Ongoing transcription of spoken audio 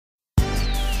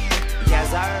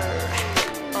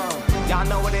Y'all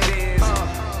know what it is.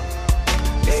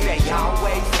 It's that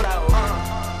Yahweh flow.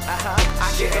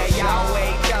 I get that Yahweh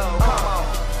dough. Come on.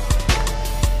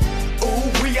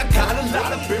 Ooh, I got a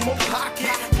lot up in my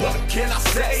pocket. What can I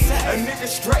say? A nigga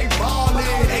straight ballin'.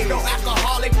 Ain't no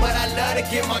alcoholic, but I love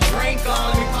to get my drink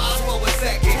on. Let me pause for a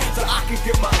second so I can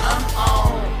get my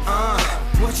on.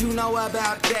 What you know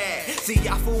about that? See,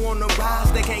 y'all fool on the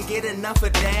rise, they can't get enough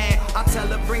of that. I tell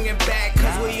her bring it back,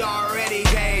 cause we already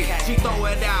gave. She throw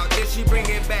it out, then she bring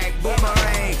it back,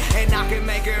 boomerang. And I can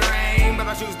make it rain, but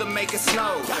I choose to make it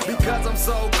snow. Because I'm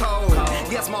so cold,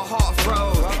 yes, my heart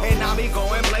froze. And I be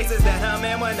going places that her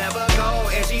man would never go.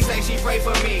 And she say she pray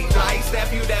for me, like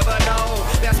Steph, you never know.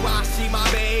 That's why she my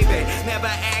baby, never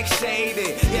act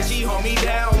shady. Yeah, she hold me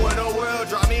down when the world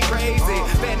drive me crazy.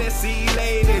 Fantasy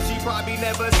lady, she probably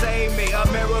never save me.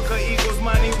 America equals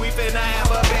money, we finna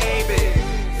have a baby.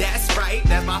 That's right,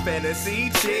 that's my fantasy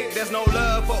chick. There's no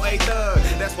love for a thug,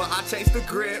 that's why I chase the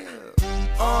grip.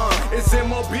 It's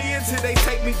MOB until they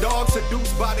take me, dog,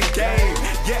 seduced by the game.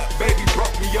 Yeah, baby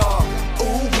broke me off.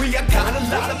 Ooh, I got a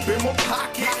lot up in my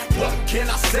pocket. What can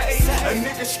I say? A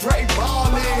nigga straight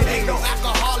ballin'. Ain't no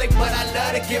alcoholic, but I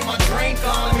love to get my drink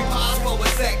on. Let me pause for a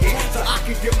second so I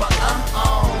can get my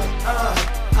on.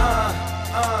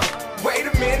 Wait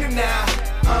a minute now.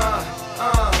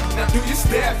 Now do your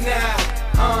step now.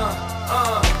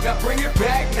 Now bring it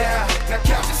back now. Now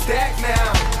count your stack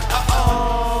now.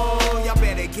 Y'all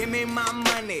better give me my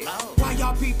money. Why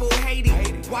y'all people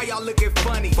hating? Why y'all looking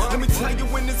funny? Let me tell you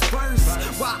in this verse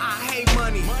why I hate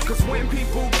money. Cause when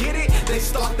people get it, they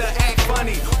start to act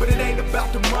funny. But it ain't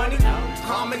about the money.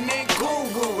 Prominent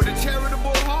guru with a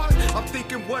charitable heart. I'm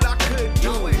thinking what I could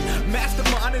do.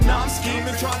 Mastermind and I'm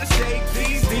scheming, trying to shake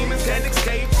these demons and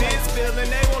escape shit's feeling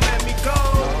they won't let me go.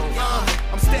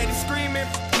 I'm steady screaming,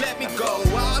 let me go.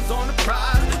 Eyes on the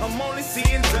prize, I'm only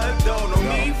seeing the dough. No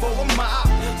need for a mop,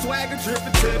 swagger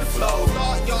dripping to the flow.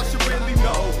 Thought y'all should really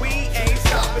know we ain't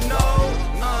stopping, no.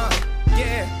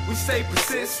 Yeah, we stay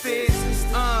persistent.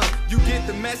 You get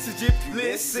the message if you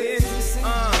listen.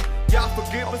 Y'all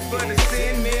forgive us for the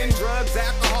sinning. Drugs,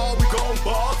 alcohol, we gon'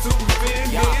 ball till we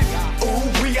finish.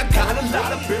 Ooh, I got a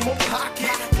lot up in my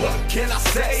pocket. What can I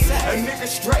say? A nigga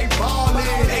straight ballin'.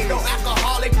 Ain't no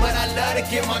alcoholic, but I love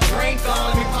to get my drink on.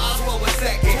 Let me pause for a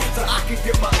second so I can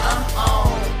get my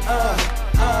on.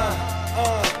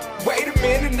 Wait a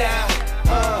minute now.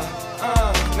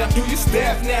 Now do your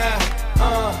step now.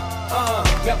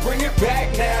 Now bring it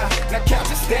back now. Now count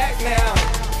your stack now.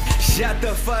 Shut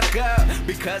the fuck up,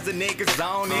 because the niggas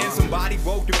on in. Somebody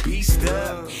woke the beast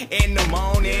up in the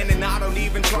morning, and I don't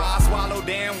even try to swallow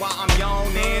down while I'm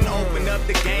yawning. Open up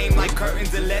the game like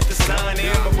curtains and let the sun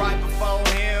in. But right before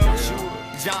him,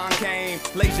 John came,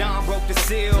 Lejean broke the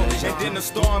seal, and then the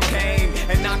storm came,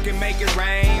 and I can make it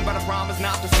rain, but I promise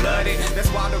not to flood it. That's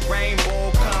why the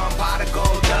rainbow come by the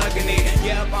gold dugging it.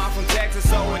 Yep, I'm from Texas,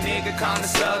 so a nigga kinda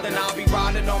southern. I'll be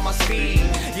riding on my speed,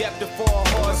 yep, the 4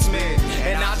 horsemen.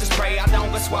 And I just pray I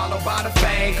don't get swallowed by the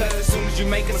fame, cause as soon as you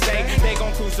make a mistake, they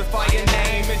gon' crucify your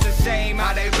name. It's a shame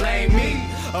how they blame me.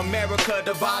 America,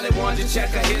 the violent one, just check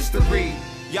her history.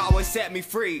 Yahweh set me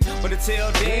free, but until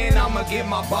then, I'ma get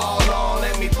my ball on.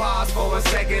 Let me pause for a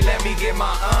second, let me get my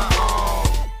on.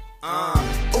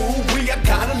 Ooh, I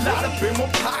got a lot up in my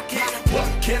pocket. What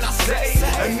can I say?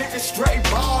 A nigga straight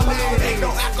ballin'. Ain't no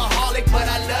alcoholic, but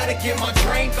I love to get my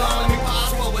drink on. Let me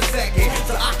pause for a second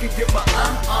so I can get my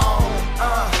on.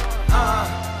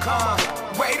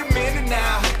 Wait a minute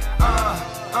now.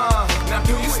 Now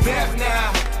do your step now.